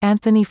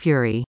Anthony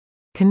Furey.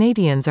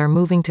 Canadians are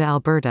moving to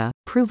Alberta,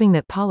 proving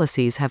that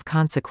policies have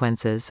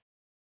consequences.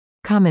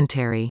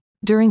 Commentary.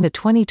 During the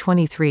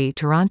 2023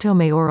 Toronto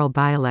mayoral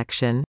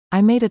by-election,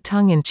 I made a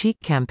tongue-in-cheek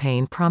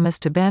campaign promise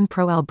to ban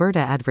pro-Alberta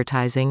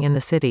advertising in the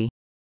city.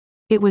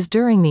 It was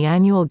during the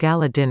annual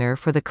gala dinner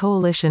for the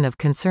Coalition of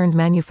Concerned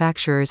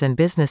Manufacturers and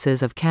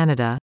Businesses of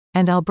Canada,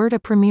 and Alberta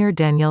Premier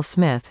Danielle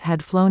Smith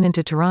had flown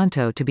into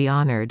Toronto to be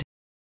honoured.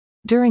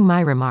 During my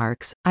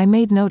remarks, I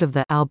made note of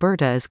the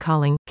Alberta is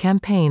Calling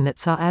campaign that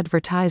saw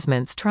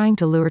advertisements trying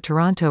to lure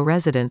Toronto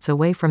residents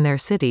away from their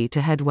city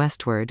to head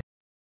westward.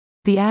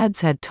 The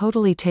ads had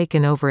totally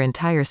taken over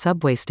entire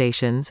subway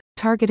stations,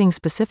 targeting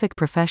specific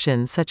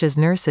professions such as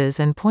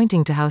nurses and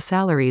pointing to how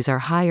salaries are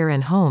higher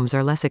and homes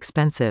are less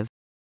expensive.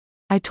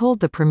 I told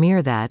the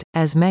premier that,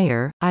 as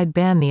mayor, I'd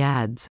ban the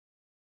ads.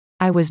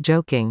 I was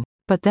joking.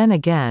 But then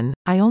again,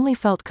 I only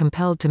felt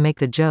compelled to make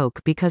the joke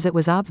because it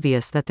was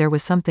obvious that there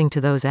was something to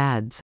those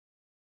ads.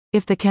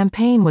 If the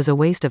campaign was a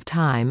waste of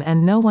time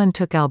and no one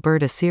took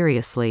Alberta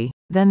seriously,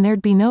 then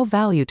there'd be no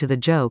value to the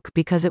joke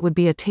because it would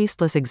be a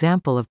tasteless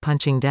example of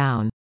punching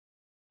down.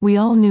 We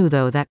all knew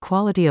though that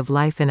quality of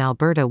life in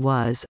Alberta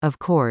was, of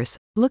course,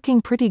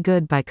 looking pretty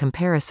good by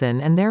comparison,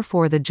 and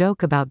therefore the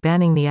joke about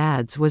banning the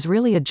ads was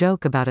really a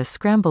joke about us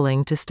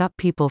scrambling to stop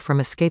people from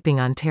escaping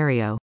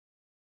Ontario.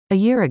 A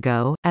year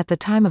ago, at the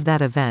time of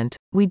that event,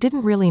 we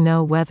didn't really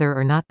know whether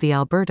or not the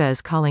Alberta is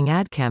Calling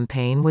ad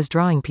campaign was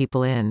drawing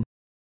people in.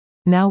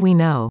 Now we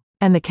know.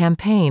 And the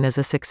campaign is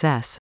a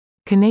success.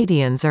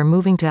 Canadians are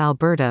moving to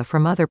Alberta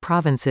from other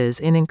provinces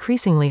in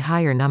increasingly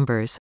higher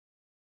numbers.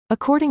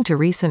 According to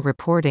recent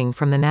reporting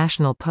from the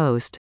National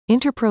Post,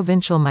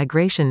 interprovincial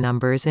migration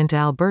numbers into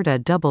Alberta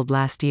doubled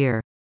last year.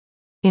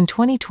 In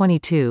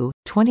 2022,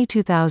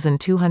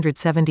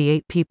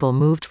 22,278 people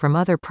moved from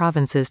other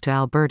provinces to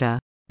Alberta,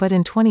 but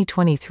in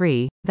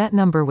 2023, that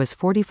number was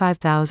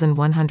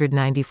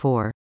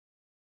 45,194.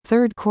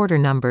 Third quarter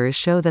numbers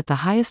show that the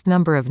highest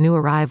number of new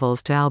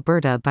arrivals to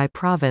Alberta by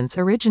province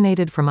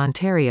originated from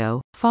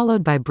Ontario,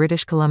 followed by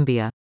British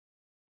Columbia.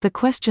 The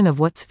question of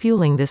what's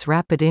fueling this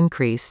rapid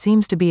increase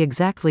seems to be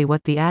exactly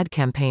what the ad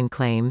campaign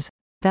claims,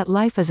 that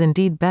life is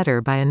indeed better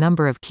by a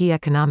number of key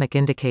economic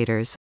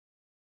indicators.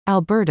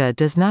 Alberta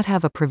does not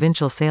have a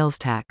provincial sales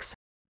tax.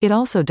 It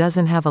also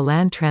doesn't have a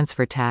land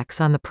transfer tax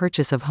on the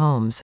purchase of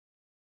homes.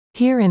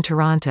 Here in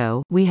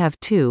Toronto, we have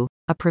two,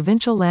 a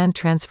provincial land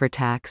transfer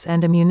tax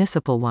and a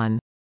municipal one.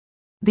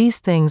 These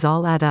things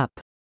all add up.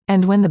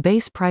 And when the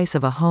base price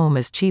of a home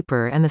is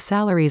cheaper and the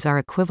salaries are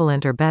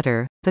equivalent or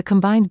better, the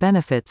combined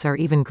benefits are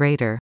even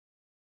greater.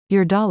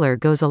 Your dollar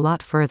goes a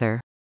lot further.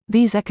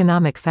 These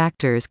economic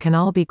factors can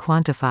all be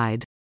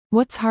quantified.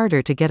 What's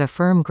harder to get a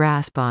firm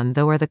grasp on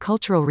though are the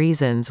cultural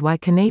reasons why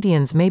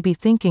Canadians may be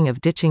thinking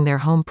of ditching their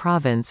home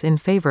province in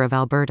favor of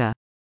Alberta.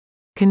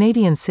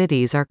 Canadian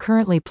cities are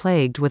currently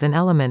plagued with an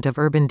element of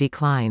urban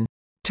decline.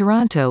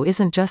 Toronto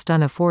isn't just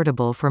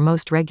unaffordable for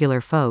most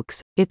regular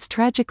folks, it's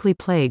tragically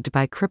plagued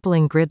by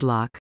crippling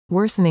gridlock,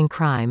 worsening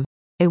crime,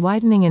 a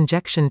widening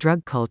injection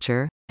drug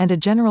culture, and a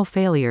general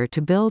failure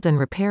to build and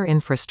repair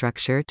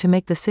infrastructure to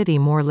make the city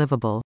more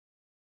livable.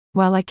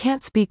 While I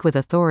can't speak with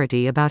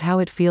authority about how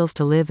it feels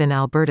to live in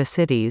Alberta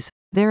cities,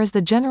 there is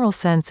the general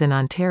sense in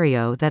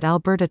Ontario that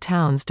Alberta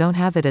towns don't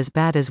have it as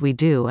bad as we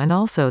do, and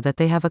also that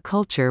they have a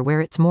culture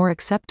where it's more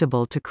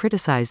acceptable to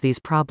criticize these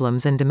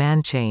problems and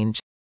demand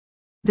change.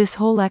 This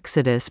whole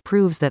exodus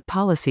proves that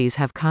policies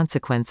have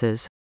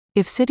consequences.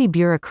 If city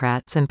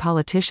bureaucrats and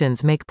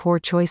politicians make poor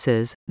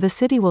choices, the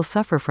city will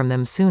suffer from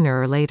them sooner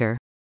or later.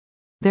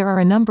 There are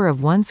a number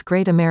of once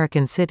great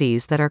American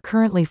cities that are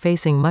currently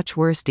facing much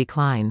worse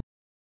decline.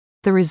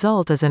 The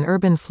result is an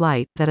urban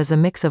flight that is a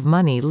mix of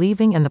money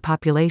leaving and the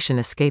population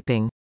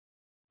escaping.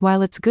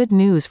 While it's good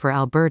news for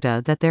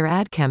Alberta that their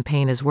ad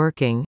campaign is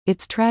working,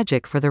 it's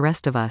tragic for the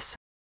rest of us.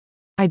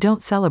 I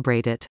don't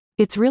celebrate it.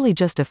 It's really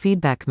just a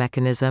feedback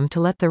mechanism to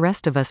let the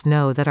rest of us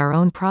know that our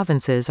own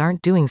provinces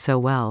aren't doing so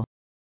well.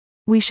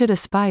 We should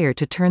aspire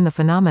to turn the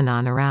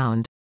phenomenon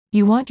around.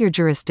 You want your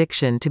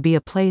jurisdiction to be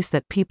a place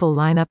that people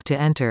line up to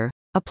enter,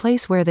 a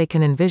place where they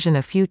can envision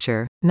a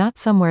future, not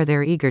somewhere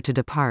they're eager to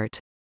depart.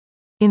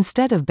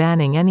 Instead of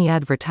banning any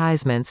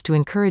advertisements to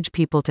encourage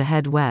people to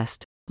head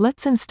west,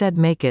 let's instead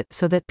make it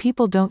so that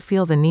people don't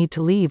feel the need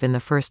to leave in the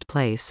first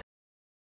place.